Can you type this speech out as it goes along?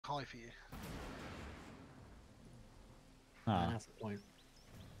high for you. Ah. That's the point.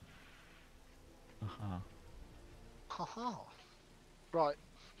 Uh-huh. Haha. Right.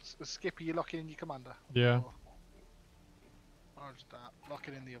 Skippy, you locking in your commander? Yeah. Or just that.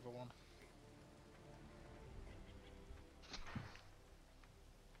 Locking in the other one.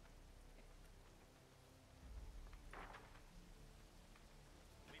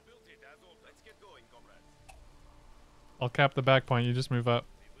 I'll cap the back point. You just move up.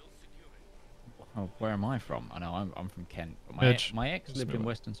 Oh, where am I from? I know I'm from Kent. But Mitch, my ex just lived move in up.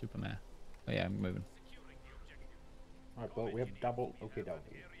 Western Supermare. Oh yeah, I'm moving. Alright, well, we have double. Okay, double.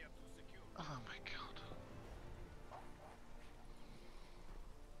 Oh my god.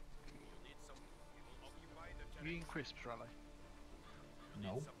 You eating crisps, Raleigh?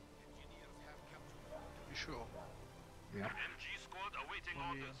 No. You sure? Yeah.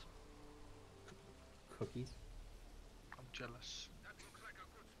 Well, yeah, Cookies. I'm jealous.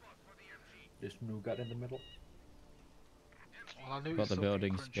 This nougat in the middle. Well, I knew Got it's the something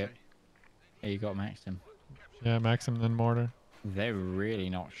building crunchy. skip. Yeah, you got Maxim. Yeah, Maxim then mortar. They're really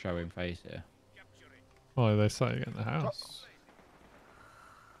not showing face here. Well, they saw you in the house.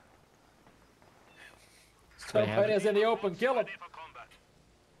 They have- Fighters in the open, kill him!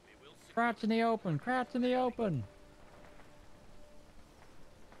 Crouch in the open! Crouch in the open!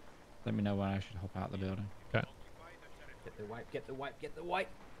 Let me know when I should hop out the building. Okay. Get the wipe, get the wipe, get the wipe!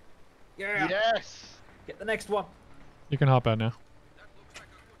 Yeah! Yes! Get the next one! You can hop out now.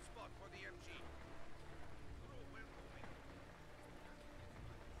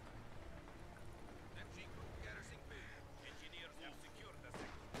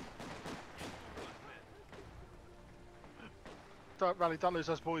 Don't rally, don't lose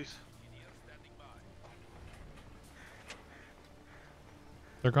those boys.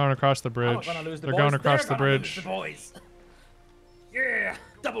 They're going across the I'm bridge. not gonna lose the They're boys. going across They're the gonna bridge. lose the boys. Yeah!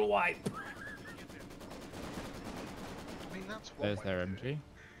 Double wipe! I mean, that's one There's way their to do it. MG.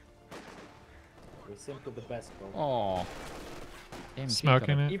 We're simply the best, bro. Oh. MG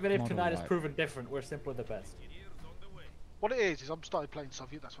Smoking got a it. Even if model tonight has wipe. proven different, we're simply the best. What it is I'm started playing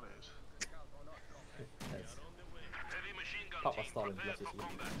Soviet, that's what it is. Yes. Papa Stalin blesses you.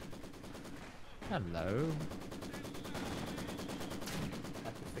 Hello.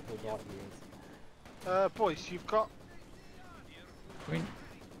 Like the fickle god he is. Boys, you've got... I mean,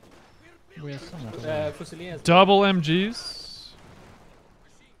 we're somewhat. Fusiliers. Double MGs.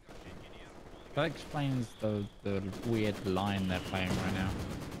 That explains the weird line they're playing right now.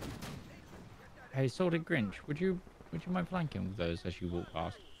 Hey, Salted Grinch, would you mind flanking with those as you walk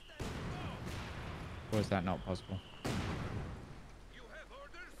past? Or is that not possible?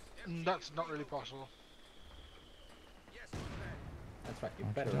 That's not really possible. That's right, you're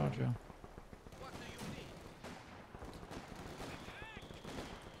Roger, better. Roger.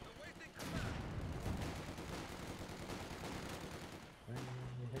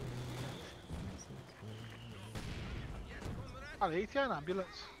 I need an ambulance.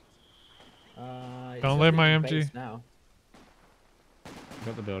 It's Don't a leave my freaking MG. base now.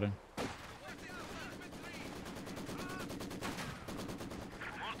 Got the building.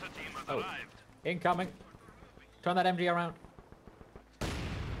 Oh. Incoming. Turn that MG around. I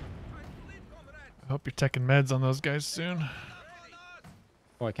hope you're taking meds on those guys soon.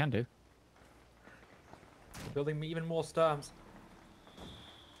 Oh, I can do. We're building even more storms.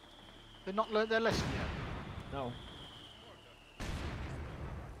 They've not learnt their lesson yet. No.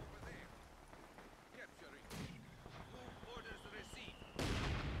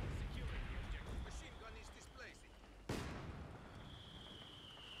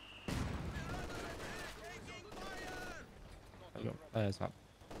 I got flares up.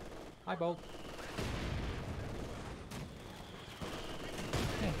 Hi, Bolt.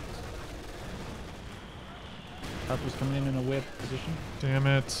 Purple's coming in a weird position. Damn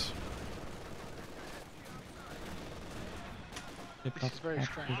it. This is very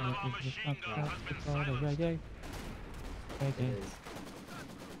strange. It is.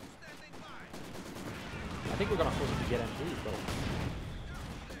 I think we're gonna force them to get MGs, though.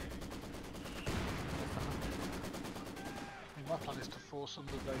 I mean, my plan is to force them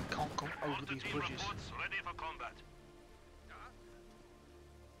that they can't come over these bridges.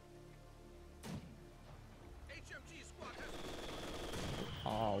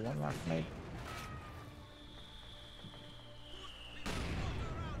 Oh, one left mate.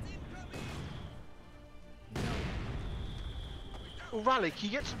 Well, Rally, can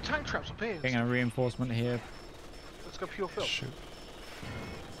you get some tank traps up here? Getting a reinforcement here. Let's go pure fill. Shoot.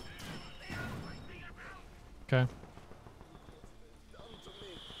 Okay.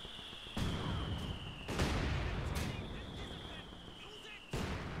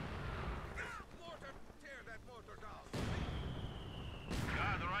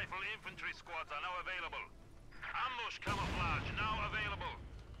 squads are now available. Ambush camouflage now available.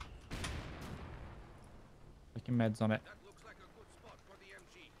 Taking meds on it. That looks like a good spot for the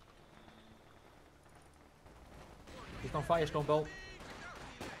MG. He's on fire, Stone Bolt.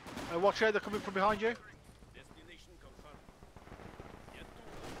 Watch out, they're coming from behind you. Destination confirmed.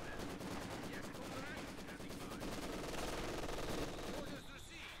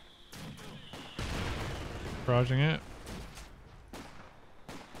 Barraging it.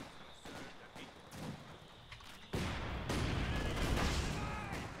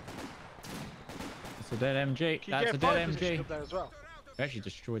 It's a dead MG. Can you That's get a fire dead position MG. up there as well? We actually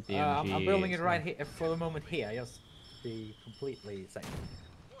destroyed the MG. I'm building it as right well. here for the moment here, just to be completely safe.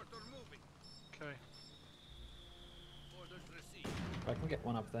 Okay. If I can get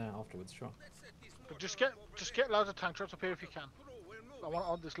one up there afterwards, sure. But just get loads of tank trucks up here if you can. I want it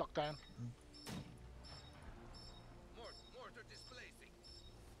on this lockdown.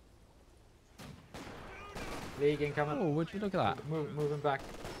 League incoming. Oh, would you look at that? Moving back.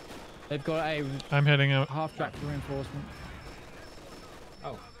 They've got a I'm heading out. half-track reinforcement.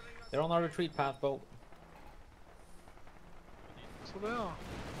 Oh, they're on our retreat path, Bolt. So they are.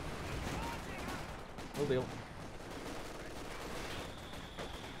 No deal.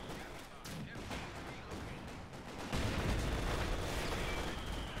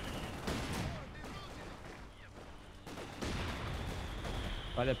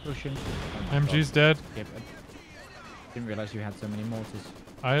 Right, they're pushing. Oh my MG's God. dead. Yeah, but I didn't realize you had so many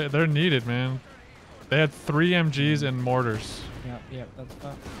mortars. They're needed, man. They had 3 MGs and mortars. Yeah, that's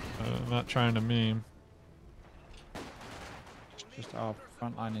that. I'm not trying to meme. Just our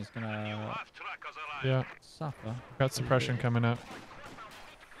front line is gonna Half trackers alive. Yeah, suffer. got suppression coming up.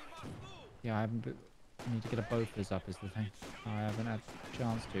 Yeah, I need to get a Bofors up is the thing. I haven't had a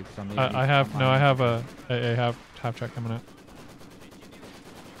chance to because I'm the only I have front no. I line. have a half track coming up.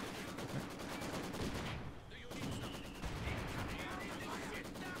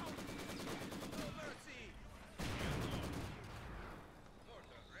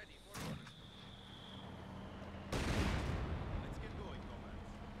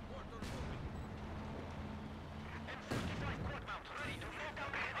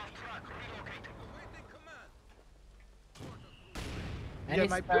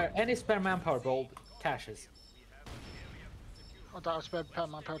 Any spare manpower, Bolt, caches. I don't have spare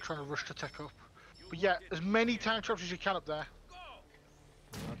manpower trying to rush to tech up. But yeah, as many tank trucks as you can up there.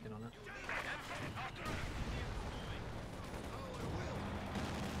 I'm working on it.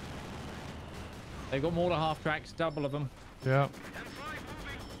 They've got mortar half tracks, double of them. Yeah.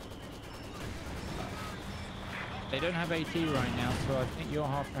 They don't have AT right now, so I think your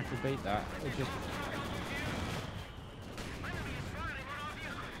half track will beat that. It'll just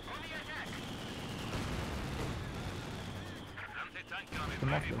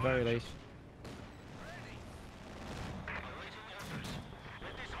come off at the very least.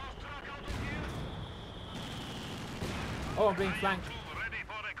 Oh, I'm being flanked Ready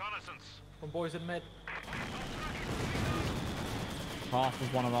for reconnaissance. from boys in mid. Half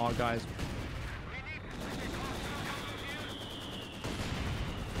of one of our guys.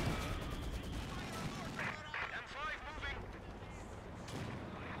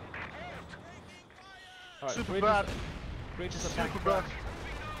 Alright, Super bad. Bridges are tank Super bad.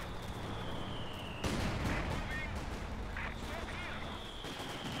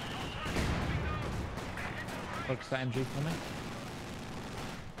 Focus that MG for me.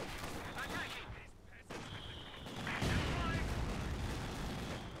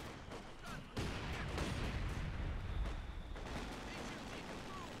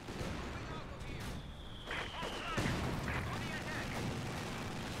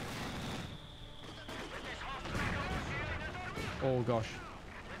 Oh gosh.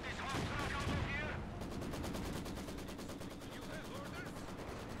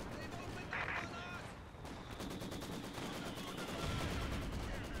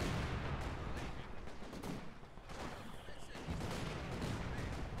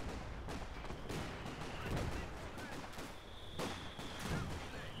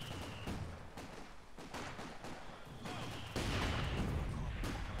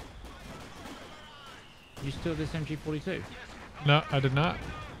 You still this MG42? No, I did not.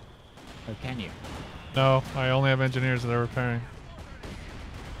 Oh, can you? No, I only have engineers that are repairing.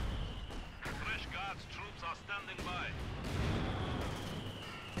 Fresh guards troops are standing by.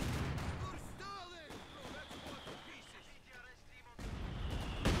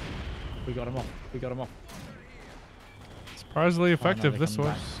 We got him off. We got him off. Surprisingly effective, they're this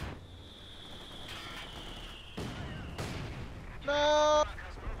coming was. back. No!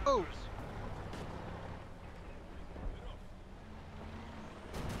 Oh!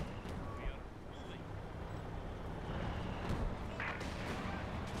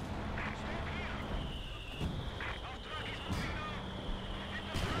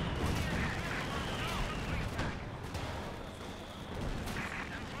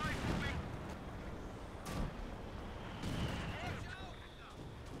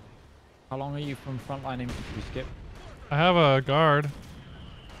 How long are you from frontline infantry, Skip? I have a guard.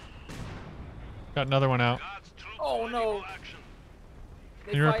 Got another one out. Guards troops Oh ready no! for action.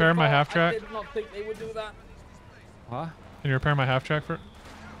 They Can you fired repair my far. half track? I did not think they would do that. Huh? Can you repair my half track for?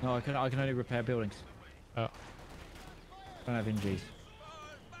 No, I can only repair buildings. Oh. I don't have NGs.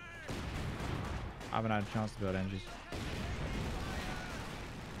 I haven't had a chance to build NGs.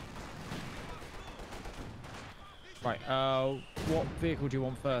 Right, what vehicle do you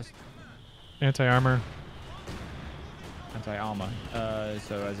want first? Anti-armor. Anti-armor.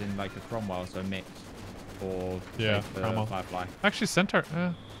 So as in like a Cromwell, so mixed. Or Yeah, say, Cromwell. Firefly. Actually, Centaur.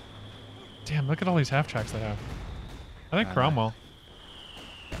 Damn, look at all these half tracks they have. I think I know. Cromwell.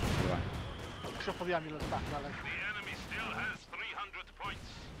 Right. Except for the ambulance back, Raleigh. The enemy still has 300 points.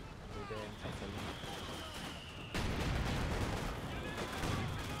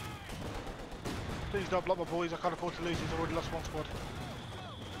 Please don't block my boys, I can't afford to lose, he's already lost one squad.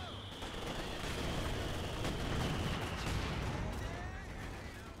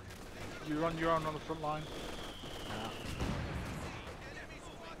 You're on your own on the front line.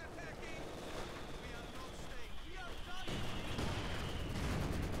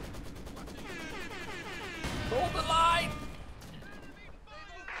 Hold the line!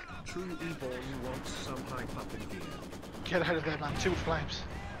 True Eborn wants some hype up in here. Get out of there, man, too much flames.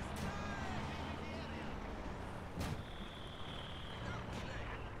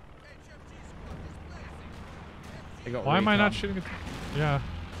 They got Why am I not recon. shooting it? Yeah.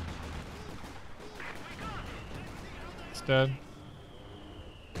 It's dead.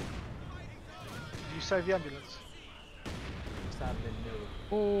 Did you save the ambulance? Sadly,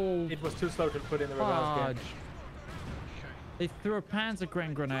 no. Oh, It was too slow to put in the reverse fudge. game. They threw a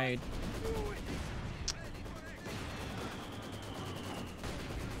Panzergren grenade.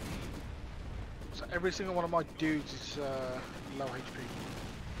 So every single one of my dudes is low HP.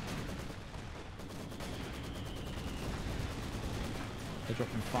 They're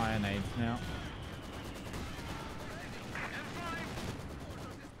dropping fire nades now.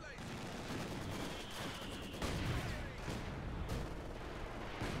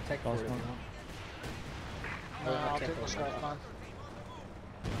 Tech for Last it if one. you want. No, I'll okay, take cool. myself, man.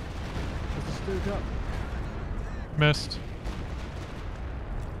 Is the Stug up? Missed.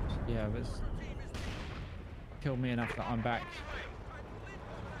 Yeah, but it's killed me enough that I'm back.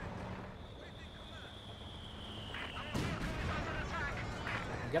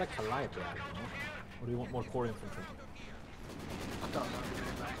 Get a Calliope out, you know? Or do you want more core infantry? I don't know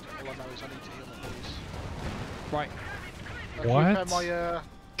really, mate. All I know is I need to heal my boys. Right. Can you What? repair my,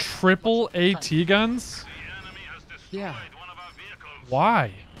 Triple AT guns? The enemy has destroyed Yeah. one of our vehicles.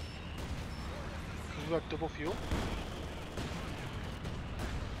 Why? because we've got double fuel.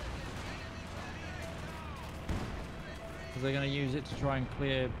 Because they're going to use it to try and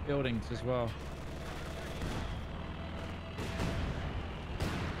clear buildings as well.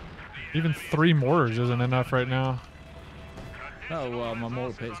 Even 3 mortars isn't enough right now. Oh, well, my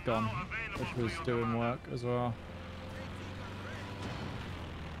mortar pit's gone, which was doing work as well.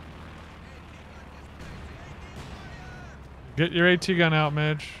 Get your AT gun out,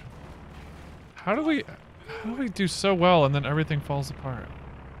 Midge. How do we do so well and then everything falls apart?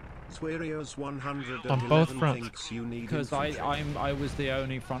 Swearios 111 On both fronts. thinks you need Because infantry. I was the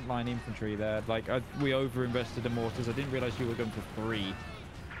only frontline infantry there. Like we over-invested in mortars. I didn't realize you were going for 3,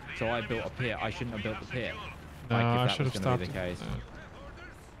 so I built a pit. I shouldn't have built the pit. No, Like, if I that should was have gonna stopped be the it. case.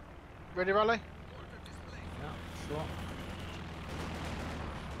 Ready, Raleigh? Yeah, sure.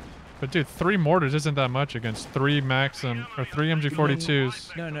 But dude, 3 mortars isn't that much against 3 Maxim or 3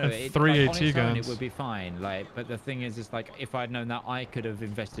 MG42s No, and it, 3 like, AT on its own, guns. it would be fine. Like, but the thing is like if I'd known that, I could have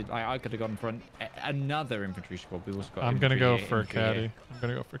invested. I could have gone for another infantry squad. We also got. I'm gonna infantry go here, for a infantry here. caddy. I'm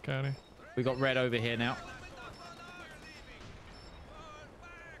gonna go for caddy. We got red over here now.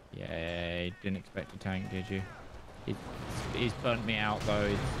 Yeah, didn't expect a tank, did you? He's burnt me out though.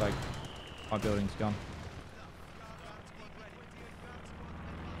 It's like my building's gone.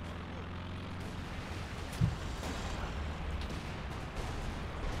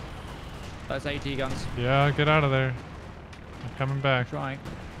 That's AT guns. Yeah, get out of there. I'm coming back. Trying.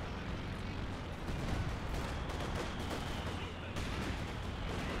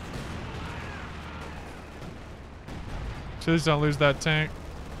 Please don't lose that tank.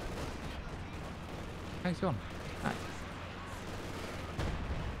 Tank's gone. Nice.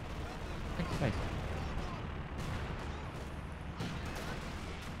 Tank's space.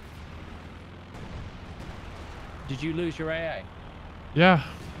 Did you lose your AA? Yeah,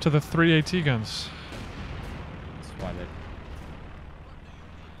 to the 3 AT guns. That's why they.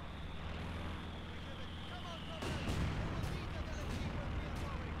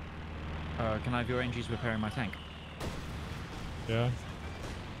 can I have your NGs repairing my tank? Yeah.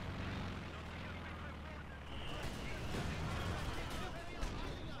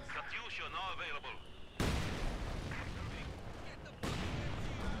 Katyusha now available.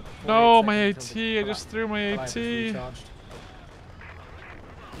 No, 48 my AT. seconds until I just threw my the AT. recharged.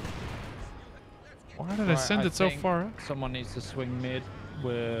 Why did I Right, send it so think far up? Someone needs to swing mid.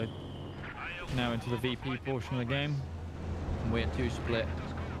 We're now into the VP portion of the game. And we're 2 split.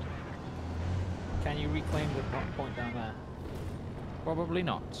 Can you reclaim the point down there? Probably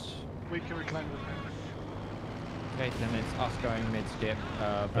not. We can reclaim them. Okay, then it's us going mid skip.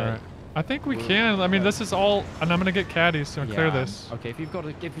 All But right. I think we can. I mean, this is all, and I'm gonna get caddies to clear this. Okay, if you've got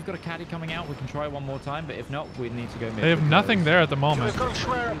a caddy coming out, we can try one more time. But if not, we need to go mid. They have nothing there at the moment. We've got a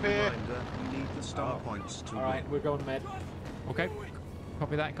swear up here. Reminder, you need the star points to Alright, we're going mid. Okay,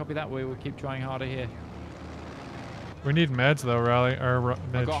 copy that. Copy that. We will keep trying harder here. We need meds though, Rally or I've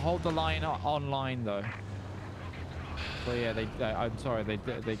Midge. got to hold the line online though. So yeah, I'm sorry, they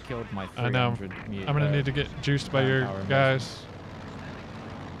killed my 300. I know. I'm gonna need to get juiced by your manpower guys.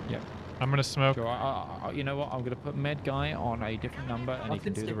 Yep. I'm gonna smoke. Sure, you know what? I'm gonna put med guy on a different number, and he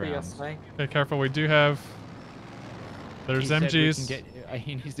can do the rounds. Okay, careful. We do have. There's He said we MGs. can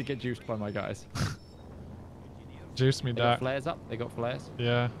he needs to get juiced by my guys. Juice me, They got Doc. flares up. They got flares.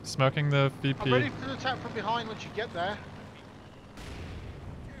 Yeah, smoking the I'm VP. ready for the attack from behind once you get there.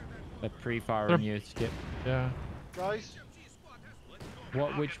 They're pre-firing you. Skip. Yeah. Guys,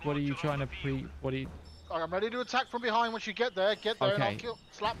 What are you trying to What are you? I'm ready to attack from behind once you get there. Get there and I'll Okay.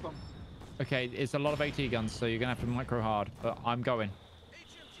 slap them. Okay, it's a lot of AT guns, so you're gonna have to micro hard. But I'm going.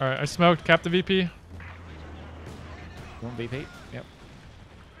 All right, I smoked. Cap the VP. You want VP? Yep.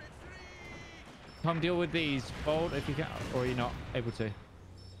 Come deal with these, Bold, if you can, or you're not able to.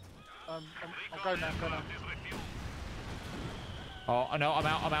 I'll go now, go now. Oh, no, I'm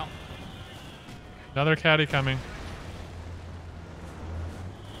out. Another caddy coming.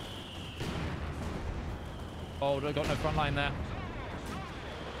 Bold, I got no front line there.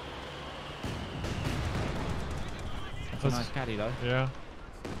 That's a Let's- nice caddy, though. Yeah.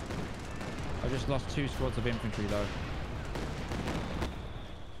 I just lost 2 squads of infantry, though.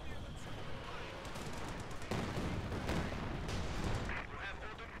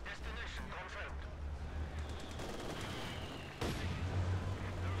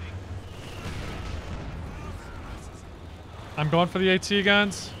 I'm going for the AT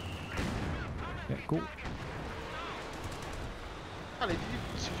guns. Yeah, cool. Ali, did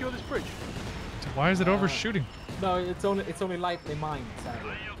you secure this bridge? Why is it overshooting? No, it's only lightly mined,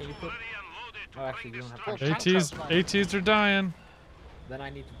 sadly. Can you put... Oh, actually, you don't have tank. ATs are dying. Then I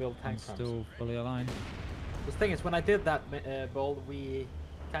need to build I'm tank farms. still fully aligned. The thing is, when I did that, Bold, we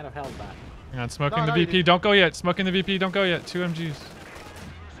kind of held back. Hang on, smoking No, the no, you VP. didn't. Don't go yet. Smoking the VP. Don't go yet. 2 MGs.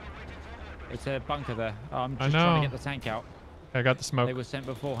 It's a bunker there. I'm I just trying know. to get the tank out. I got the smoke. They were sent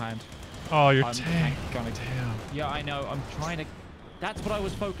beforehand. Oh, your I'm tank. gonna- Damn. Yeah, I know. I'm trying to... That's what I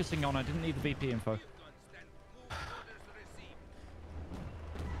was focusing on. I didn't need the VP info.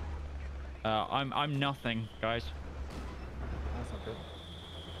 I'm nothing, guys. That's not good.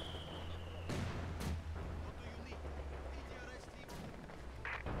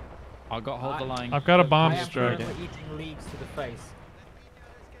 I got hold the line. I've got a bomb I am strike. currently eating leaves to the face.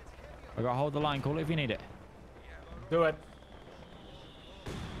 I got hold the line. Call it if you need it. Do it.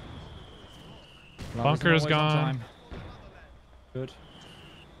 Love Bunker is isn't always on gone. time. Good.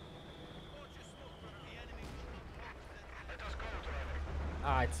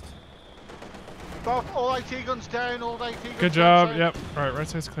 Ah, it's... Both, all AT guns down, all AT guns Good down, job. same. Yep. All right, right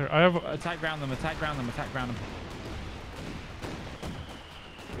side's clear. I have. Attack ground them. Attack ground them. Attack ground them.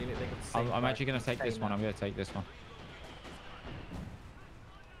 Really, they could save I'm by actually going to take this contain one. that. I'm going to take this one.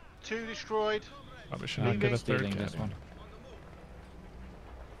 2 destroyed. Probably should not get a Leaving. third Stealing this caddy. one.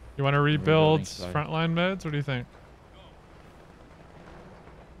 You want to rebuild slow. frontline meds? What do you think?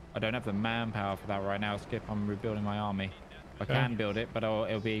 I don't have the manpower for that right now. Skip. I'm rebuilding my army. I Okay. can build it, but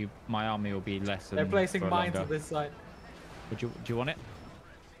it'll be my army will be less than. They're placing for mines longer. on this side. Do you want it?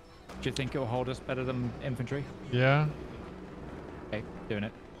 Do you think it will hold us better than infantry? Yeah. Okay, doing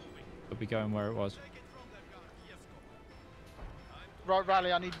it. It'll be going where it was. Right,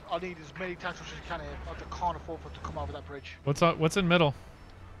 Rally, I need as many tanks as you can here. I can't afford for it to come over that bridge. What's up? What's in middle?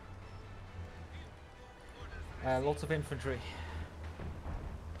 Lots of infantry.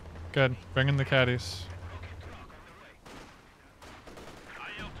 Good. Bring in the caddies.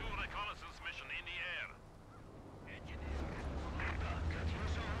 IL-2 reconnaissance mission in the air.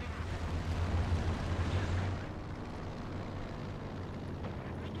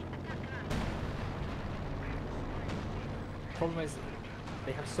 Problem is,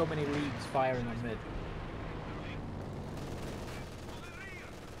 They have so many leads firing on mid.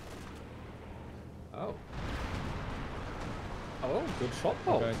 Oh. Oh, good shot,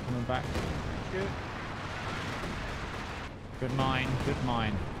 Paul. Guys coming back. Good mine, good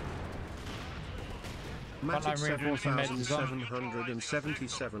mine. Matic Frontline reinforcement meds is on.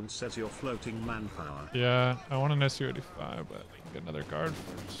 7777 says you're floating manpower. Yeah, I want an SU-85, but I'll get another guard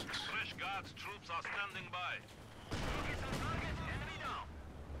first. Fresh guards troops are standing by.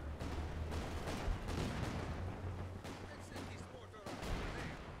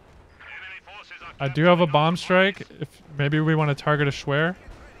 Enemy forces are I do have a bomb strike. If maybe we want to target a Schwer.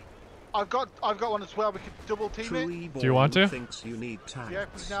 I've got one as well. We could double team it. Do you want to? Thinks you need tanks. Yeah,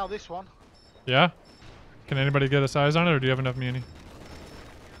 but now this one. Yeah? Can anybody get us eyes on it, or do you have enough muni?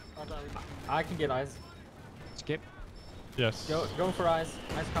 I don't. I can get eyes. Skip. Yes. Go for eyes.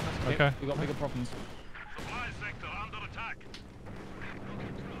 Eyes coming. Skip. Okay. We got bigger problems. supply sector under attack.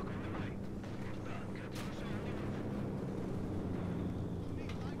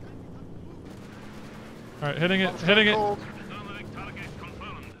 All right, hitting it, hitting it. Determining target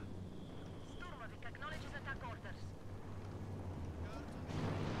confirmed.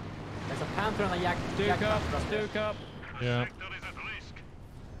 There's a Panther and a Yak. Duke up, Duke up. Yeah, Sector is at risk.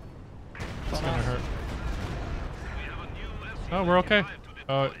 it's gonna hurt. We have a new SCV Oh, we're okay. arrived to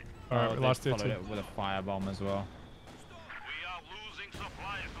Oh, deploy. all right, we they lost it followed too. it with a firebomb as well. We are losing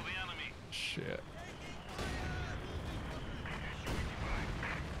supplies to the enemy. Shit.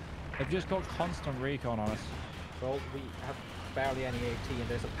 They've just got constant recon on us. Well, we have barely any AT, and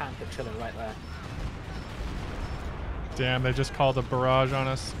there's a Panther chilling right there. Damn, they just called a barrage on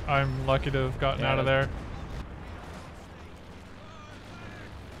us. I'm lucky to have gotten Yeah, out of there.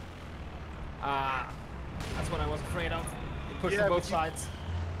 That's what I was afraid of. They pushed Yeah, from both but you- sides.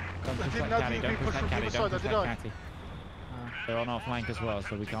 Don't I push didn't that know caddy, you'd don't be push pushed that from the caddy, other don't side, push did that I? caddy. They're on our flank as well,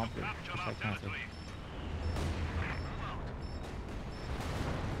 so we can't push that caddy.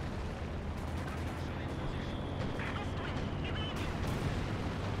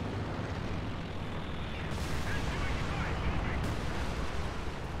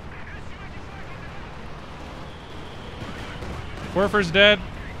 Werfer's dead.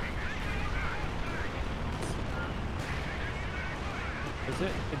 Is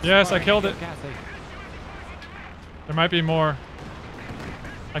it? It's Yes, I firing killed at it. Cathy. There might be more.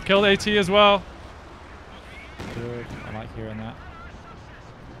 I killed AT as well. Good. I like hearing that.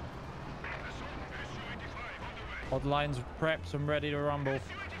 Odd lines prepped and ready to rumble.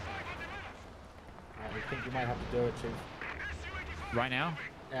 I think you might have to do it, Chief. Right now?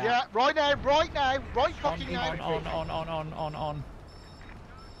 Yeah, right now, right fucking now. On.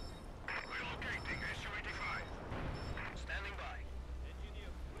 Relocating SU-85. Standing by.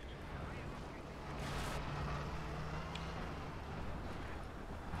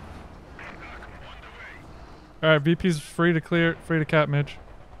 All right, VP's free to clear, free to cap Midge.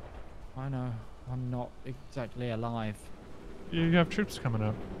 I know. I'm not exactly alive. You have troops coming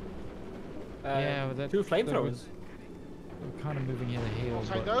up. Yeah, well, two flamethrowers. We're kind of moving here to heal. I'll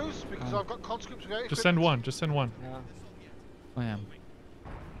take but those because I've got conscripts without Just send one. Just send one. Yeah. I am.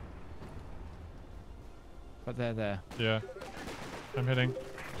 But they're there. Yeah. I'm hitting.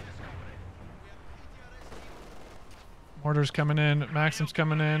 Mortar's coming in. Maxim's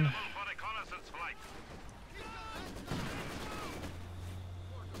coming in. For reconnaissance flight.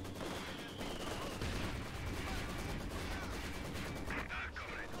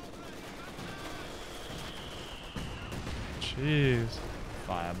 Jeez.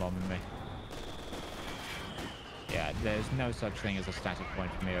 Firebombing me. Yeah, there's no such thing as a static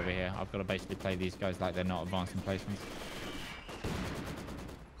point for me over here. I've got to basically play these guys like they're not advanced emplacements.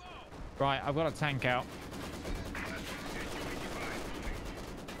 Right, I've got a tank out.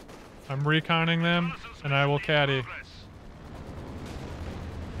 I'm reconning them, and I will caddy.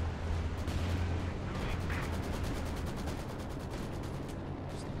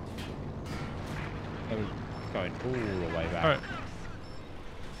 Oh, going all the way back. All right.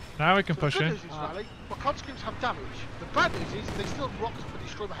 Now we can So push the good in. news is, Rally, my conscripts have damage. The bad news is they still rock and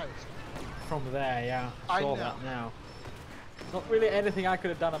destroy my house. From there, yeah. I Saw know. that now. Not really anything I could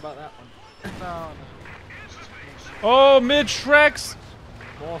have done about that one. No. Oh, mid Shreks!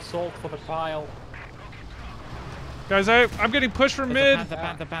 More salt for the pile. Guys, I'm getting pushed from There's mid.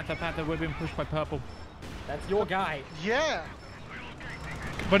 a Panther. We're being pushed by purple. That's your guy. Yeah.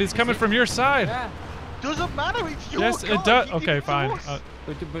 But he's coming from your side. Yeah. Doesn't matter. It's your Yes, guy. it does. You give Okay, it to fine. us.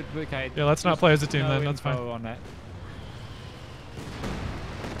 But okay. Yeah, let's not just play as a team no then. That's info fine. on that.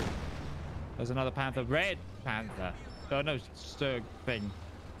 There's another Panther. Red Panther. Oh no, Sturg thing.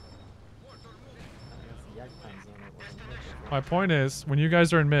 gangplank zone. It wasn't mid before. My point is, when you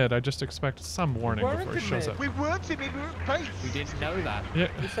guys are in mid, I just expect some warning weren't before it in shows mid. up. We weren't in it, we were at base. We didn't know that. Yeah.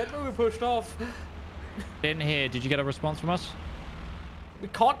 You said we were pushed off. Didn't hear. Did you get a response from us? We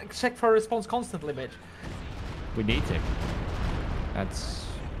can't check for a response constantly, Mitch. We need to. That's...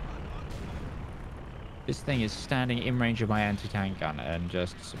 This thing is standing in range of my anti-tank gun and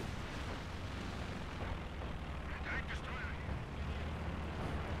just...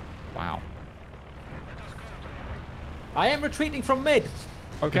 Wow. I am retreating from mid.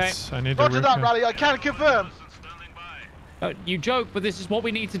 Okay. It's, I need to Roger that, route- Rally. I can confirm. You joke, but this is what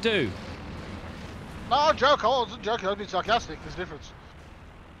we need to do. No, I joke. I wasn't joking. I was being sarcastic. There's a difference.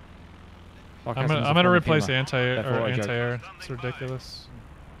 I'm gonna replace the anti-air. It's ridiculous.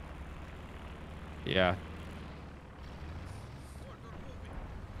 Yeah.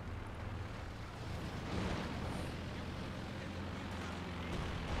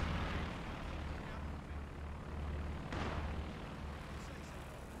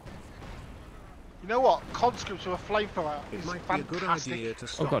 You know what? Conscripts with a flamethrower It is might be a good fantastic. idea to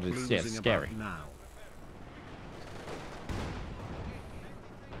stop God, it's- yeah, losing scary. about now.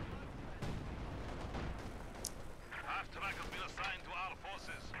 Half-track has been assigned to our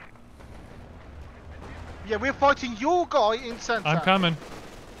forces. Yeah, we're fighting your guy in centre. I'm coming.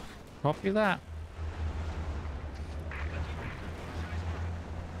 Copy that.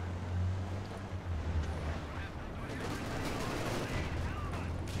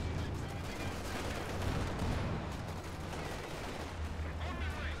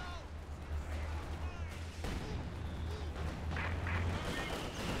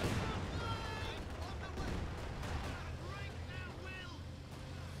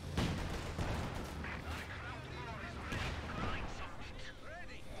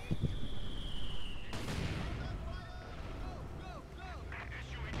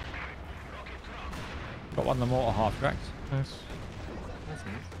 Got one of the mortar half tracks. Nice. That's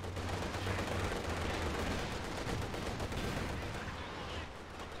nice.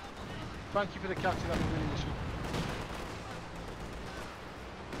 Thank you for the captain. That was really useful.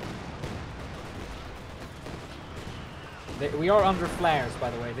 We are under flares, by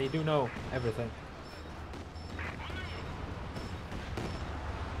the way. They do know everything.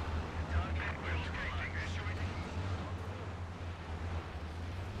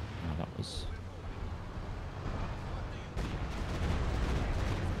 Oh, that was...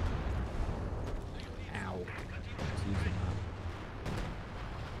 Ow.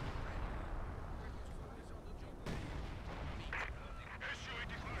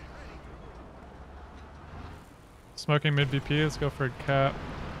 Smoking mid BP. Let's go for a cap.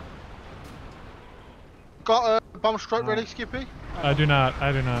 Got a bomb strike ready, Skippy? I do not.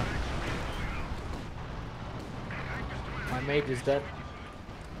 I do not. My mage is dead.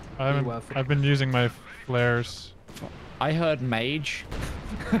 I've been using my flares. I heard mage.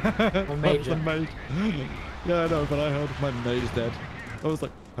 My mage. The mage. Yeah, I know, but I heard my mage dead. I was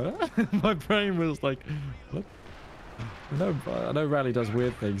like, huh? My brain was like, what? I know Rally does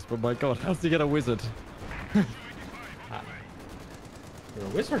weird things, but my god, how's he get a wizard? You're a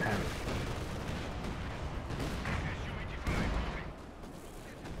wizard, Harry.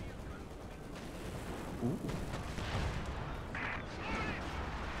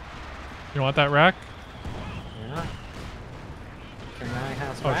 You want that rack? Yeah. Can I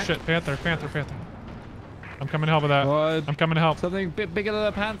have Oh rack? shit, Panther. I'm coming to help with that. What? I'm coming to help. Something a bit bigger than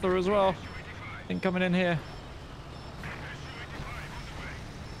a panther as well. Incoming in here.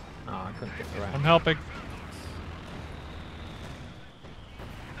 Oh, I couldn't get the rack. I'm helping.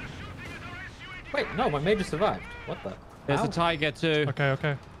 Wait, no, my mage survived. What the? There's Ow. a tiger too.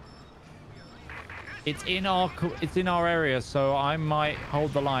 Okay. It's in our area, so I might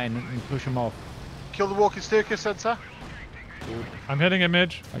hold the line and push him off. Kill the walking staircase centre. I'm hitting it,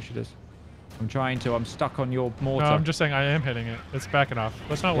 Midge. Actually, this. I'm trying to. I'm stuck on your mortar. No, I'm just saying I am hitting it. It's backing off.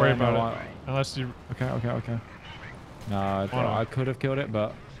 Let's not worry Yeah, about no, it. Unless you... Okay. No, I could have killed it,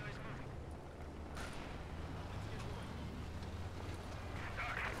 but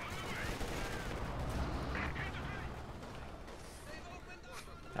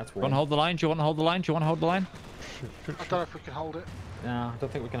That's do you weird. want to hold the line? Do you want to hold the line? Do you want to hold the line? I don't know if we can hold it. No, I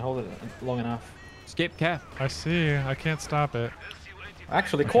don't think we can hold it long enough. Skip, care. I see. I can't stop it.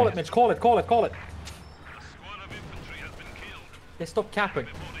 Actually, call Okay. it, Mitch. Call it. A squad of infantry has been killed. They stopped capping.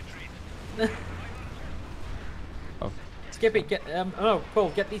 Before retreat. Oh. Skippy, get no, Paul,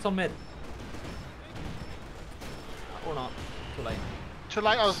 get these on mid. Or not. Too late. Too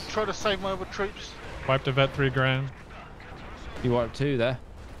late. I was trying to save my other troops. Wiped a vet 3 grand. You wiped 2 there.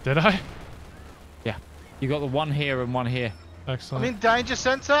 Did I? Yeah. You got the one here and one here. I'm Excellent. in danger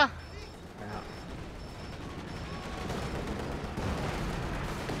centre. Yeah.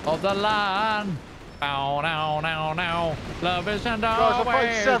 of the line. Now, now, now, now. Love is and I've got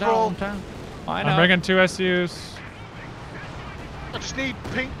always several. downtown. I know. I'm bringing 2 SUs. I just need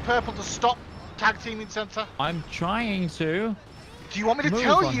pink, purple to stop tag teaming center. I'm trying to. Do you want me to Move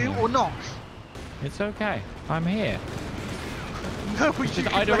tell on you here. or not? It's okay. I'm here. No, but you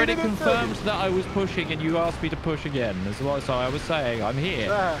I'd already can confirmed that I was pushing, and you asked me to push again. That's what so I was saying. I'm here.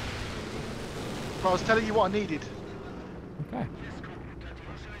 There. But I was telling you what I needed. Okay.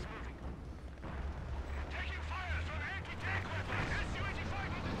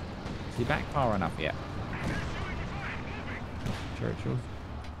 Is he back far enough yet? Churchill.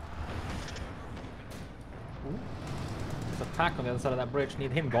 There's a tank on the other side of that bridge.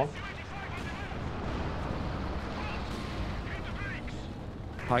 Need him gone.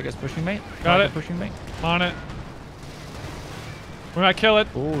 Tiger's pushing me. Got Tiger it. pushing me. On it. We might kill it.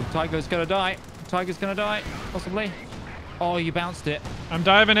 Oh, Tiger's gonna die. Tiger's gonna die, possibly. Oh, you bounced it. I'm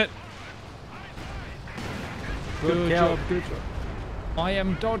diving it. Good kill. job, good job. I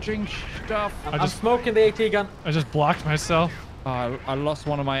am dodging stuff. I'm smoking the AT gun. I just blocked myself. I lost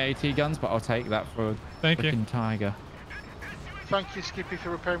one of my AT guns, but I'll take that for Thank you. freaking Tiger. Thank you, Skippy, for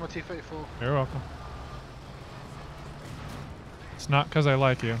repairing my T-34. You're welcome. It's not because I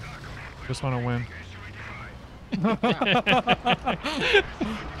like you. Just want to win.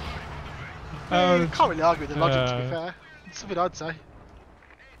 You can't really argue with the logic, to be uh, fair. It's something I'd say.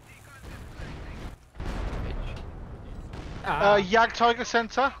 Yag Tiger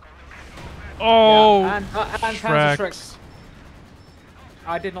Center. Oh, Yeah, and Panzer Shreks. Shreks.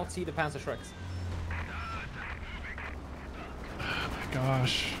 I did not see the Panzer Shreks.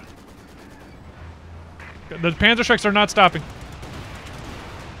 Gosh. The Panzer Shreks are not stopping.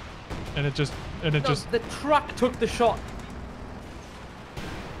 And it just, The truck took the shot.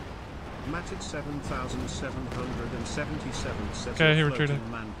 Matted 7,777 says Okay, your he retreated.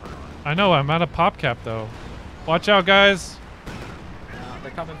 floating manpower. I know, I'm out of pop cap though. Watch out, guys.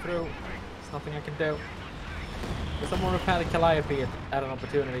 They're coming through. There's nothing I can do. There's someone repair the Calliope at an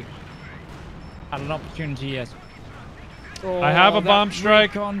opportunity. At an opportunity, yes. I have a that bomb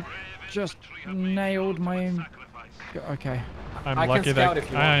strike. recon just nailed my. Okay. I'm I can lucky scout that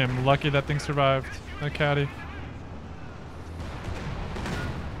if you I want. am lucky that thing survived. That caddy.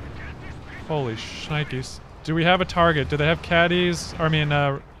 Holy shnikes. Do we have a target? Do they have caddies? Or, I mean,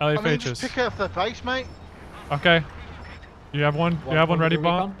 I mean, just LFHs. pick it off the base, mate. Okay. You have one? You have one ready,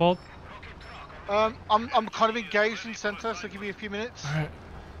 recon? Bolt? I'm kind of engaged in center, so give me a few minutes. Alright.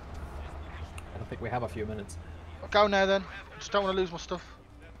 I don't think we have a few minutes. I'll go now then. Just don't want to lose my stuff.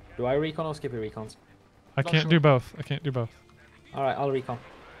 Do I recon or Skippy recons? I Not can't sure. do both. I can't do both. Alright, I'll recon.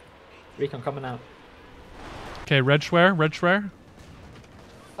 Recon coming out. Okay, red schwer, red schwer.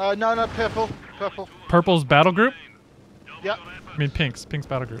 No, purple. Purple. Purple's battle group? Yep. I mean pink's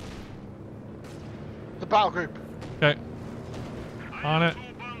battle group. The battle group. Okay. On it.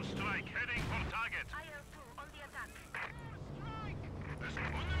 Bomb strike heading for target.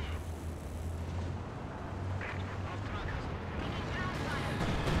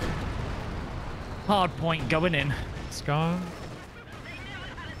 Hard point going in. It's gone.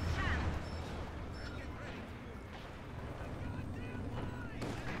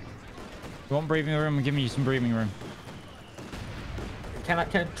 You want breathing room? Give me some breathing room. Can I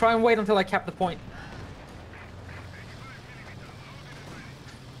try and wait until I cap the point?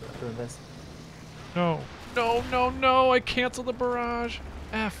 Doing this. No. No, no, no. I canceled the barrage.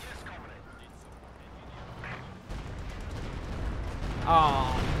 F.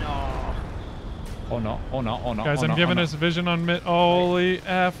 Oh no. Oh no, oh no, oh no. Guys, oh I'm no, giving oh no. us vision on mid. Holy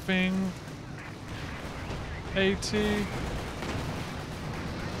effing. AT.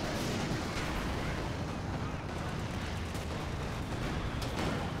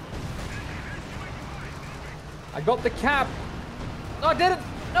 I got the cap. No, I didn't.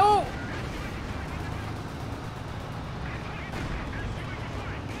 No.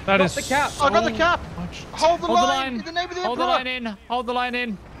 That Got is the cap. so I got the cap. much. Hold the Hold the line. line. In the name of the Hold the Emperor. line in. Hold the line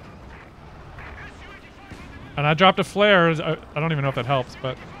in. And I dropped a flare. I don't even know if that helps,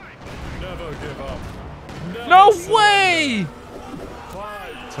 but. No way!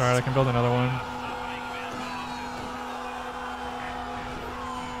 It's alright, I can build another one.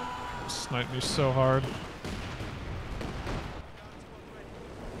 Sniped me so hard.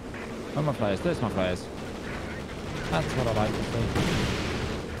 Where are my players? There's my players. That's what I like to see.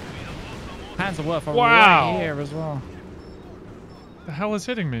 Hands are worth a Wow. right here as well. The hell is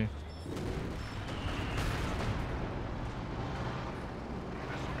hitting me?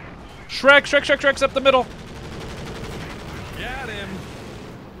 Shrek's up the middle. Got him.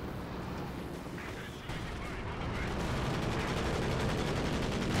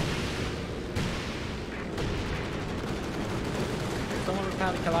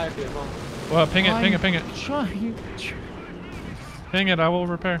 found a Calliope as well. Well, ping it, ping it, ping it. Trying. Ping it, I will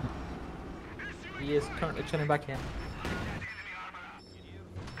repair. He is currently chilling back in. We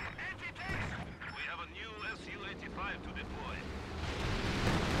have a new SU-85 to deploy.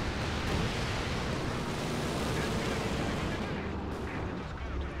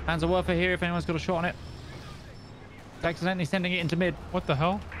 Hands are worth it here if anyone's got a shot on it. It's accidentally sending it into mid. What the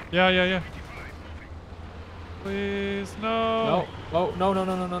hell? Yeah, yeah, yeah. Please, no. No. Oh, no, no,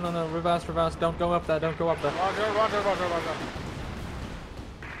 no, no, no, no, no. Reverse, reverse. Don't go up there. Don't go up there. Roger, roger, roger, roger.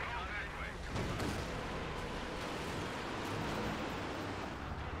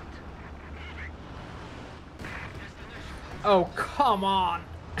 Oh, come on.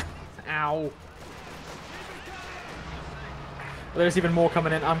 Ow. Well, there's even more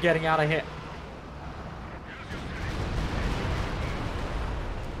coming in. I'm getting out of here.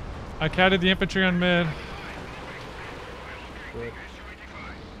 I catted the infantry on mid. Good.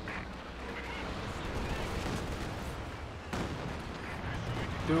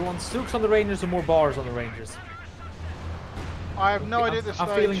 Do we want Zooks on the Rangers or more bars on the Rangers? I have no idea at this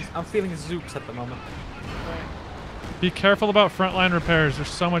stage. I'm feeling Zooks at the moment. Be careful about frontline repairs. There's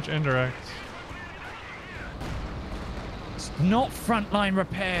so much indirect. It's not frontline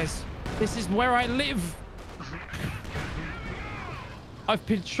repairs. This is where I live. I've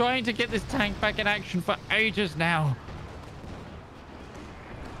been trying to get this tank back in action for ages now.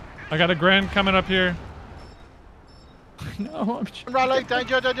 I got a Grand coming up here. No, I'm Rally,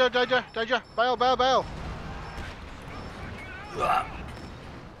 danger, danger, danger, danger. Bail, bail, bail.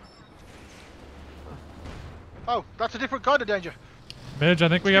 Oh, that's a different kind of danger. Midge, I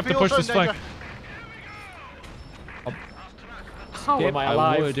think we have to push this flank. How am I I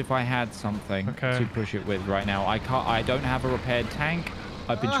alive? would if I had something to push it with right now. I can't. I don't have a repaired tank.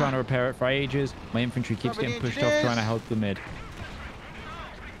 I've been trying to repair it for ages. My infantry keeps getting pushed off trying to help the mid.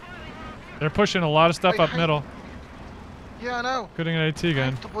 They're pushing a lot of stuff up middle. Yeah, I know. Getting an AT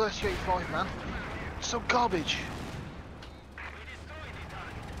gun. Double SU-85, man. It's so garbage.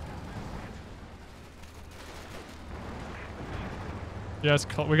 Yes,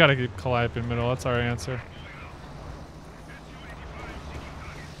 we gotta get Calliope in middle. That's our answer.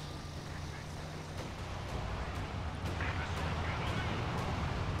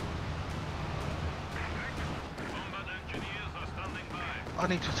 I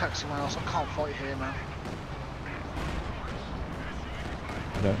need to attack somewhere else. I can't fight here, man.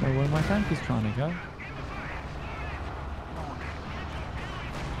 I don't know where my tank is trying to go.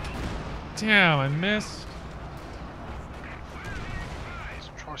 Damn, I missed. Let's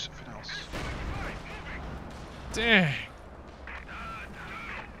try something else. Dang.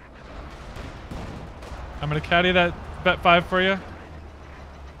 I'm gonna caddy that bet 5 for you.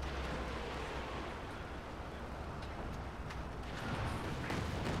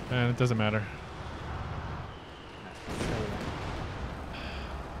 And it doesn't matter.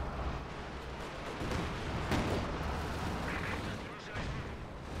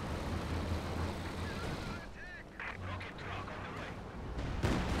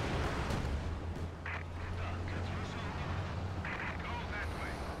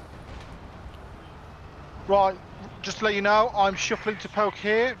 Right, just to let you know, I'm shuffling to poke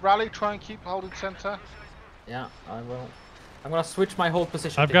here. Rally, try and keep holding centre. Yeah, I will. I'm gonna switch my hold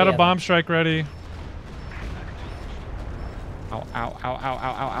position. I've got a bomb strike ready. Ow, ow, ow, ow, ow, ow,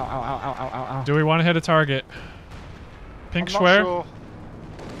 ow, ow, ow, ow, ow. Do we want to hit a target? Pink I'm not square? sure.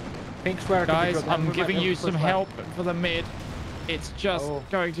 Pink square. Guys, I'm giving you some help for the mid. It's just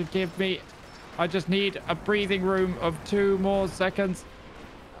going to give me... I just need a breathing room of 2 more seconds.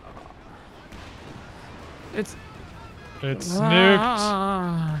 It's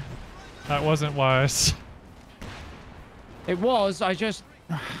nuked. That wasn't wise. It was. I just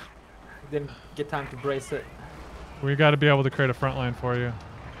didn't get time to brace it. We got to be able to create a front line for you.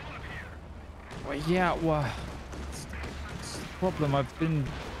 Well, yeah. Well, it's the problem. I've been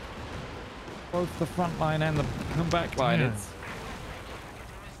both the front line and the back line. Yeah. It's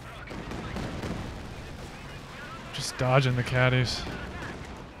just dodging the caddies.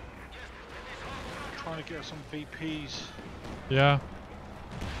 Trying to get some VPs. Yeah.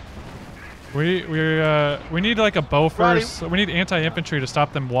 We need like a Bofors. We need anti-infantry to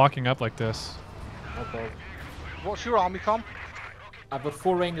stop them walking up like this. Okay. What's your army comp? I've got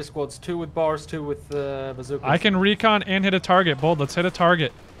 4 ranger squads, 2 with bars, 2 with bazookas. I can recon and hit a target. Bold, let's hit a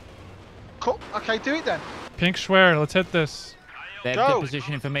target. Cool. Okay, do it then. Pink square, let's hit this. they're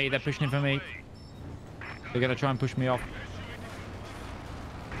positioning for me. They're pushing for me. They're gonna try and push me off.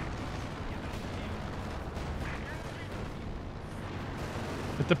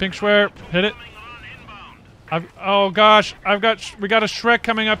 Hit the pink square. Hit it. Oh gosh, we got a Shrek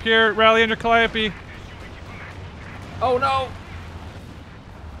coming up here. Rally under Calliope. Oh no!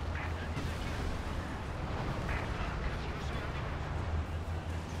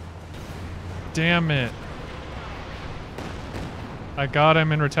 Damn it. I got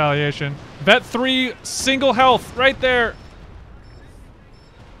him in retaliation. Vet 3, single health, right there.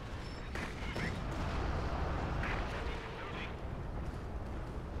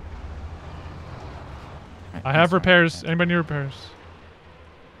 I have repairs. Anybody need repairs?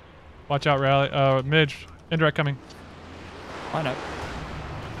 Watch out, Rally. Midge. Indirect coming. I know.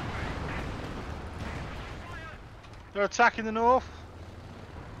 They're attacking the north.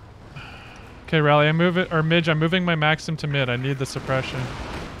 Okay, Rally, Midge, I'm moving my Maxim to mid. I need the suppression.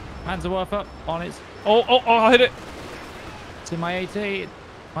 Panzerwerfer up on it. Oh, I'll hit it. It's in my AT.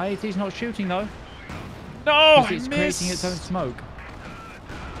 My AT's not shooting though. No, It's creating its own smoke.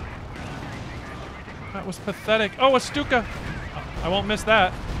 That was pathetic. Oh, a Stuka. I won't miss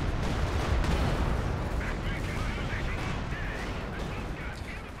that.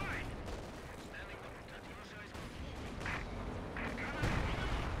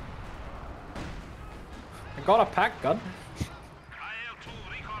 I got a pack gun. IL-2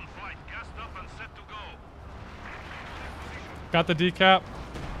 recon flight gassed up and set to go. Got the decap.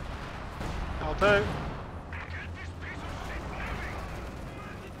 I'll do.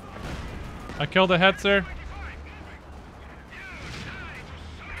 I killed a Hetzer.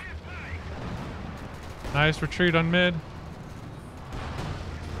 Nice retreat on mid.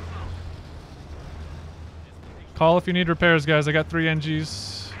 Call if you need repairs, guys. I got 3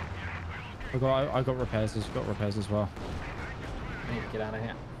 NGs. I got repairs. I've got repairs as well. I need to get out of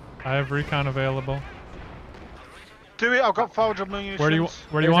here. I have recon available. Do it. I've got 400 munitions. Where do you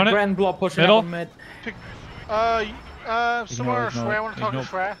There's want a it? Grand block pushing Middle? up on mid. Somewhere Ignore, Shreya. I want to talk to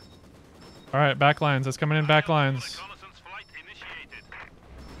ignore. Shreya. All right, back lines. That's coming in back lines. Reconnaissance flight initiated.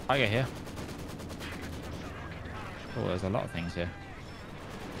 I get here. Oh, there's a lot of things here.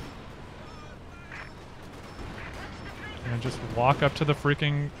 And just walk up to the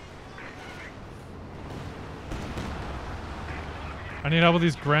freaking... I need help with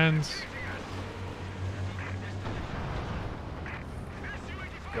these Grens.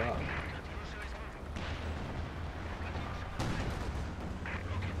 God.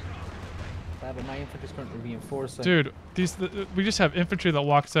 My infantry's currently reinforcing. Dude, we just have infantry that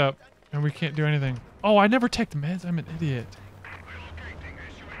walks up and we can't do anything. Oh, I never take the meds. I'm an idiot.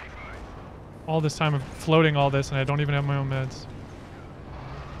 All this time of floating all this and I don't even have my own meds.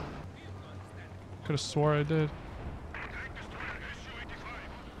 Could have swore I did.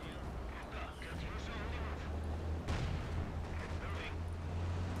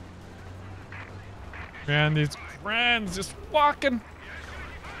 Man, these Grans just walking.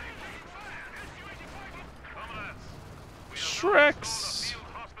 Shreks.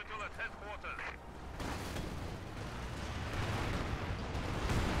 Hospital at headquarters.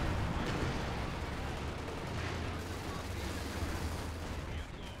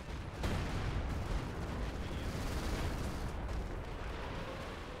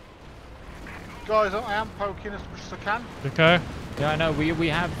 Guys, I am poking as much as I can. Okay. Yeah, I know. We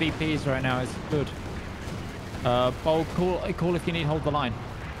have VPs right now. It's good. Bold, call if you need. Hold the line.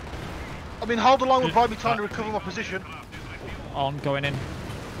 I mean, hold the line will buy me time to recover my position. On, going in.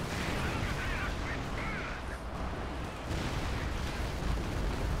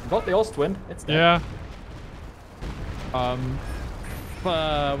 Got the Ostwind. It's dead. Yeah.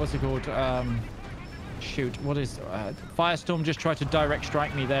 What's it called? Shoot, what is Firestorm just tried to direct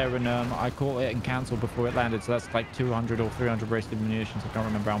strike me there and I caught it and cancelled before it landed, so that's like 200 or 300 wasted munitions. I can't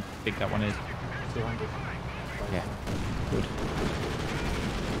remember how big that one is. 200. Yeah, good.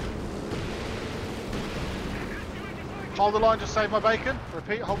 Hold the line to save my bacon.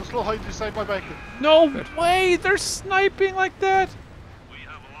 Repeat, hold the slow line to save my bacon. No way! They're sniping like that! We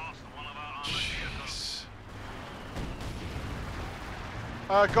have lost one of our armored vehicles.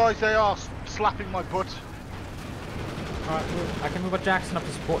 Guys, they are slapping my butt. Alright, I can move a Jackson up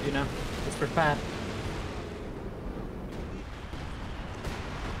to support you now. It's prepared.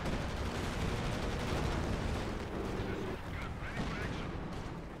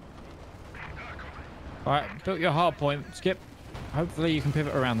 Alright, built your hard point, Skip. Hopefully you can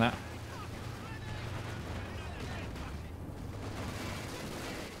pivot around that.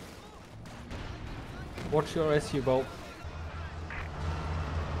 Watch your SU bolt.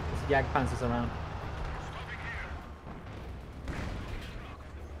 There's Jagdpanzers around.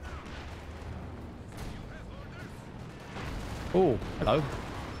 Oh, hello.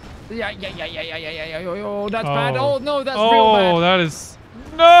 Yeah. Oh, that's Oh. bad. Oh, no, that's real Oh, bad. that is...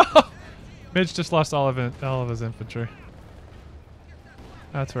 No! Midge just lost all of his infantry.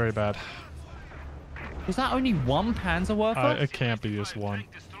 That's very bad. Was that only one Panzerwerfer? It can't be just one.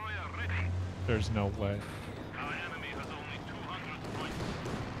 There's no way.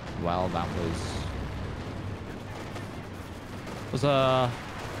 Well, that was a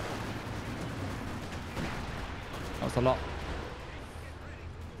lot.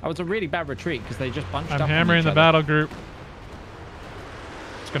 That was a really bad retreat because they just bunched up. I'm hammering the battle group.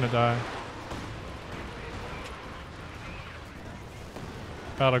 It's gonna die.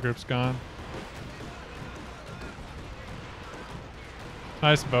 Battle group's gone.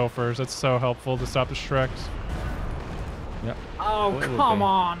 Nice Bofors. That's so helpful to stop the Shreks. Yep. Oh, come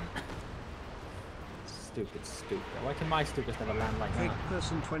on! Stupid, stupid. Why can my stupids never land like Fake that?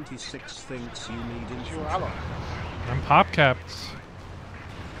 person 26 thinks you need Your infantry. ally. I'm pop capped.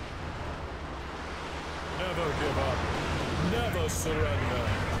 Never give up. Never surrender.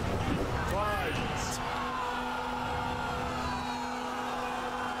 Fight.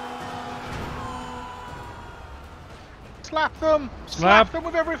 Slap them! Slap. Slap them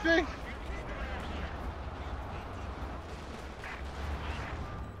with everything!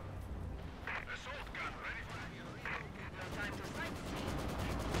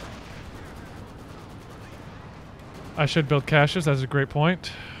 I should build caches. That's a great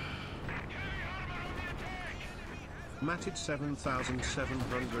point. Matted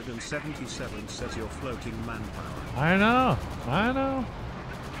 7,777 says you're floating manpower. I know. I know.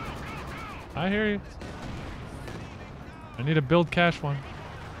 I hear you. I need to build cache one.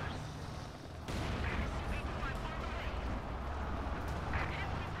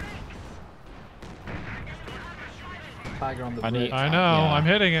 Tiger on the I bridge. need- I know. Yeah. I'm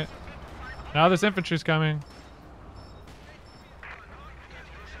hitting it. Now this infantry's coming.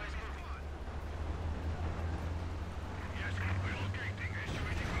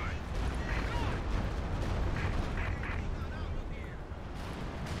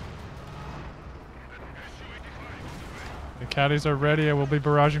 The caddies are ready. I will be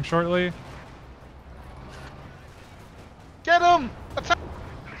barraging shortly. Get them! Attack!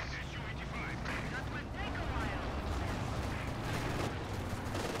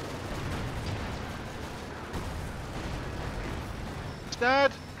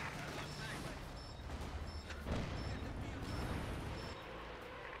 Dead!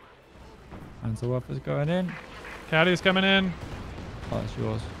 Panzerwerfer's going in. Caddy's coming in. Oh, that's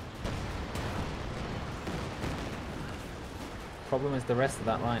yours. Problem is the rest of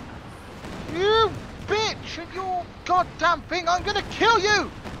that line. You bitch and your goddamn thing! I'm gonna kill you!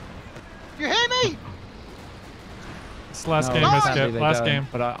 You hear me? This last No, game is sadly skip. they Last don't, game.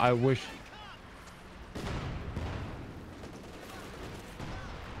 But I wish.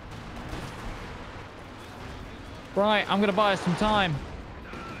 Right, I'm gonna buy us some time.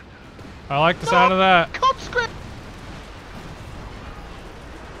 I like the sound of that. Conscript!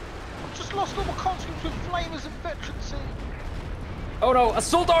 I've just lost all my conscripts with flamers and veterancy. Oh no,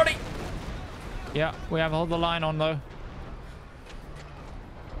 assault arty! Yeah, we have to hold the line on though.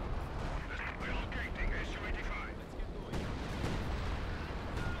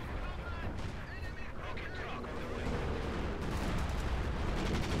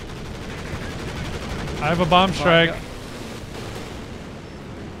 I have a bomb strike. yeah.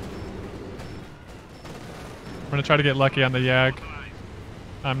 I'm gonna try to get lucky on the Yag.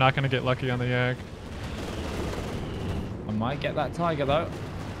 I'm not gonna get lucky on the Yag. I might get that tiger though.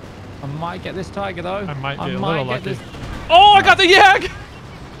 I might get this tiger though. I might be a little lucky. This. Oh, I got the Yag!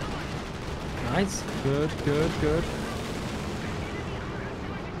 Nice. Good, good, good.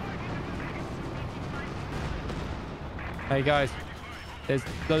 Hey guys, there's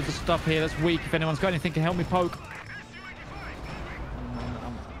loads of stuff here that's weak. If anyone's got anything to help me poke.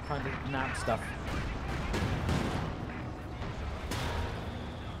 I'm trying to nab stuff.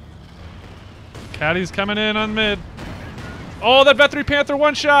 Caddy's coming in on mid. Oh, that Vet 3 Panther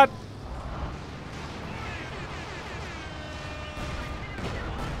one shot!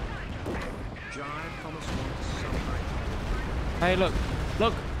 Giant Thomas wants some height. Hey,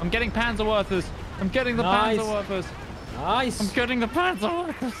 look, I'm getting Panzerwerfers. I'm getting the Nice. Panzerwerfers. Nice. I'm getting the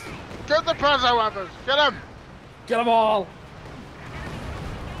Panzerwerfers. Get the Panzerwerfers! Get them! Get them all.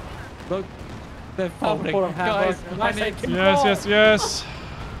 Look, they're folding. poor Hamburg. Guys, Nice, I need thank you. Yes, yes, yes.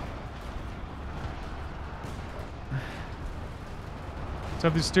 Let's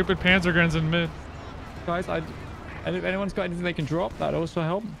have these stupid Panzerguns in mid. guys, and if anyone's got anything they can drop, that'd also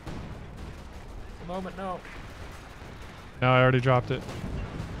help. At the moment, no. No, I already dropped it.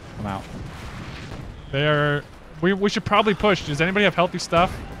 I'm out. They are... We should probably push. Does anybody have healthy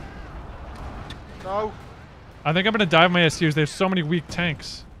stuff? No. I think I'm gonna dive my SUs. They have so many weak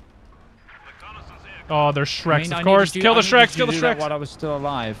tanks. Oh, they're Shreks, I of needed course. you- Kill the I needed Shreks, you kill the to do that Shreks. while I was still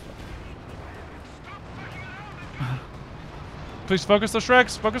alive. Please focus the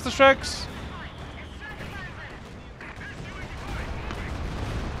Shreks, focus the Shreks.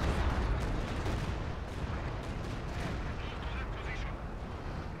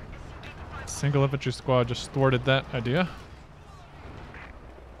 Single infantry squad just thwarted that idea.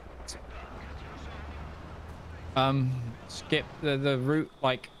 Skip the route,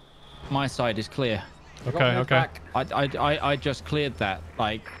 like, my side is clear. Okay, okay. I just cleared that.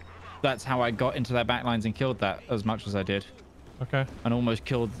 Like, that's how I got into their backlines and killed that as much as I did. Okay. And almost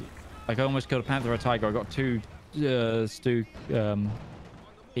killed, like, I almost killed a Panther or a Tiger. I got 2 Stu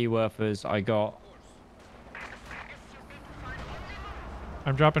E-Werfers. I got...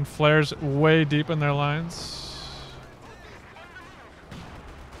 I'm dropping flares way deep in their lines.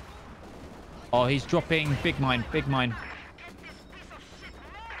 Oh, he's dropping big mine, big mine.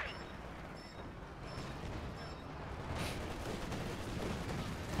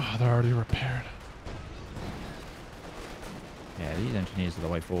 Oh, they're already repaired. Yeah, these engineers are the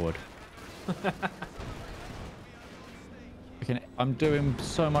way forward. I'm doing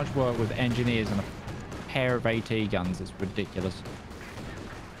so much work with engineers and a pair of AT guns. It's ridiculous.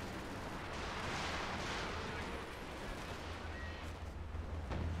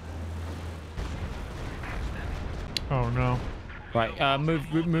 Oh no. Right,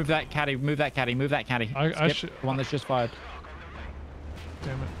 move that caddy, move that caddy, move that caddy. I Skip, the one that's just fired.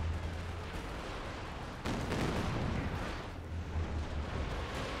 Damn it.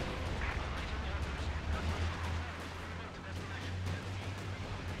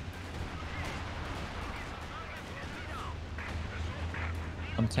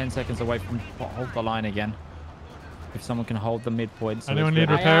 I'm 10 seconds away from hold the line again. If someone can hold the midpoint. So Anyone it's need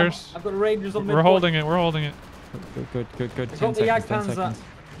good. repairs? I've got Rangers on We're midpoint. holding it, we're holding it. Good. 10 got the seconds, 10 Jagdpanzer. seconds.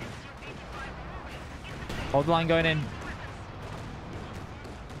 Hold the line going in.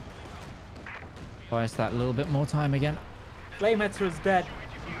 Buy us that little bit more time again. Flameheads is dead.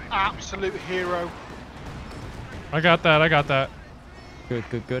 Absolute hero. I got that, I got that.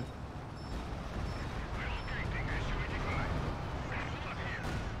 Good.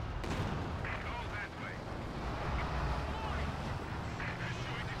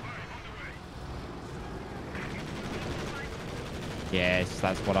 Yes,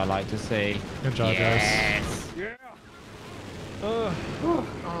 that's what I like to see. Good job, yes. guys.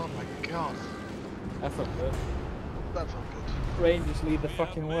 Oh my god. That's not good. That felt good. Rangers lead the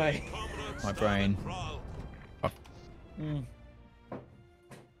fucking way. My brain.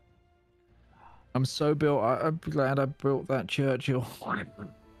 I'm so built. I'm glad I built that Churchill.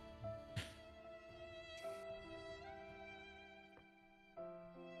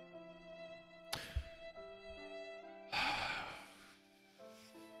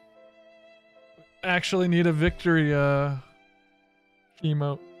 Actually need a victory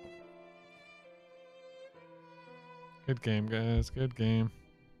emote. Good game, guys. Good game.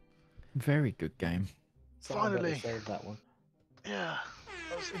 Very good game. Finally. Saved that one. Yeah,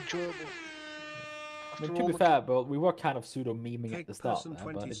 that was enjoyable. I mean, After to all be the- fair, but we were kind of pseudo memeing at Cake the start, person there, but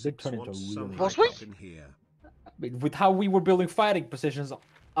it 26 did turn into a wants really. some Was we? hiccup in here. I mean, with how we were building fighting positions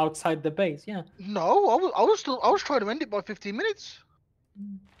outside the base, yeah. No, I was trying to end it by 15 minutes.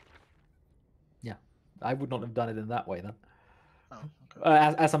 Yeah, I would not have done it in that way then. Oh,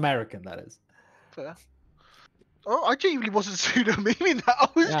 okay. As American, that is. Fair. Oh, I genuinely wasn't pseudo memeing that. I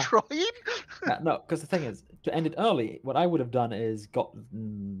was Yeah. trying. No, because the thing is, to end it early, what I would have done is got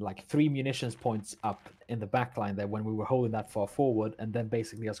like 3 munitions points up in the back line there when we were holding that far forward, and then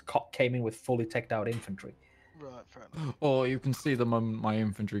basically just came in with fully teched out infantry. Right, fair enough. Oh, you can see the moment my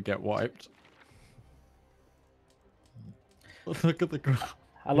infantry get wiped. Look at the ground.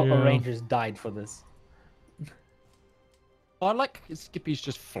 A lot Yeah. of Rangers died for this. I like Skippy's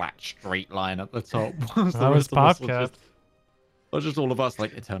just flat straight line at the top. That was Bobcat. Or just all of us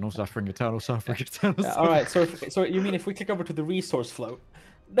like eternal suffering, eternal suffering, eternal Yeah, suffering. all right, so you mean if we click over to the resource float?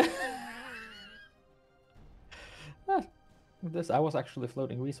 I was actually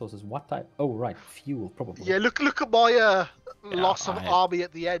floating resources. What type? Oh, right, fuel probably. Yeah, look at my loss of I- army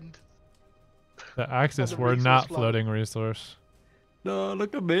at the end. The Axis the were resource not flow. floating resource. No,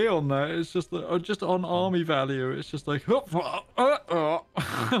 look at me on that. It's just like, just on army value. It's just like,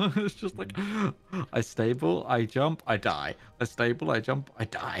 it's just like, I stable, I jump, I die. I stable, I jump, I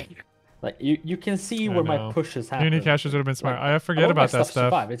die. Like you can see I where my know. pushes happen. Unity caches would have been smart. Like, I a forget lot of my about that stuff.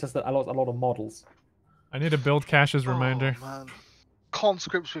 survived. It's just that I lost a lot of models. I need to build caches reminder. Oh, man.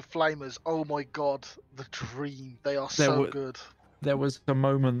 Conscripts with flamers. Oh my god, the dream. They are There so were- good. There was a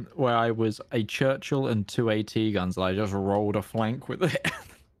moment where I was a Churchill and 2 AT guns, and I just rolled a flank with it.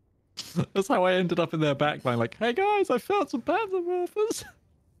 That's how I ended up in their backline. Like, hey guys, I found some Panzerwerfers.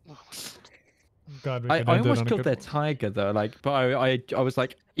 God, we I could end it almost on a killed good- their tiger though. Like, but I was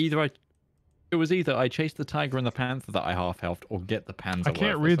like, it was either I chased the tiger and the panther that I half healthed, or get the Panzer. I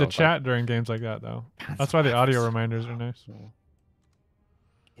can't read the chat during games like that though. That's why the audio reminders are nice.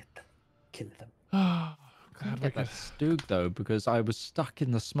 Get them. Kill them. God, Couldn't we get could... that Stug though because I was stuck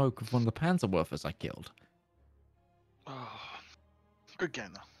in the smoke of one of the Panzerwerfers I killed. Oh, good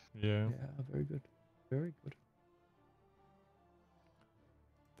game though. Yeah. Yeah, very good, very good.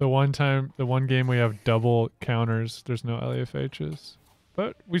 The one game we have double counters, there's no LEFHs.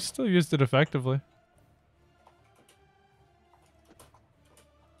 But we still used it effectively.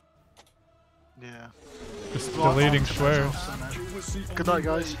 Yeah. Just Well, deleting I'll swears. Good night,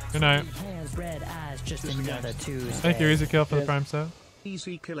 guys. Good night. Hands red eyes just another Tuesday. Thank you, Easy Kill, for the prime set.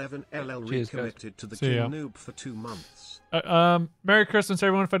 EasyKill11LL Cheers, guys. recommitted to the See ya. King Noob for 2 months. Merry Christmas,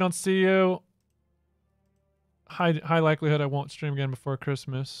 everyone. If I don't see you, high likelihood I won't stream again before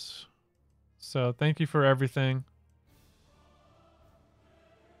Christmas. So thank you for everything.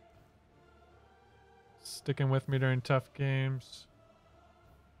 Sticking with me during tough games.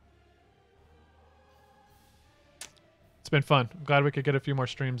 It's been fun. I'm glad we could get a few more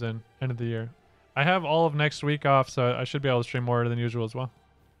streams in end of the year. I have all of next week off, so I should be able to stream more than usual as well.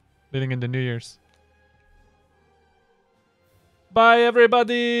 Leading into New Year's. Bye,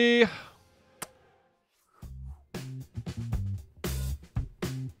 everybody!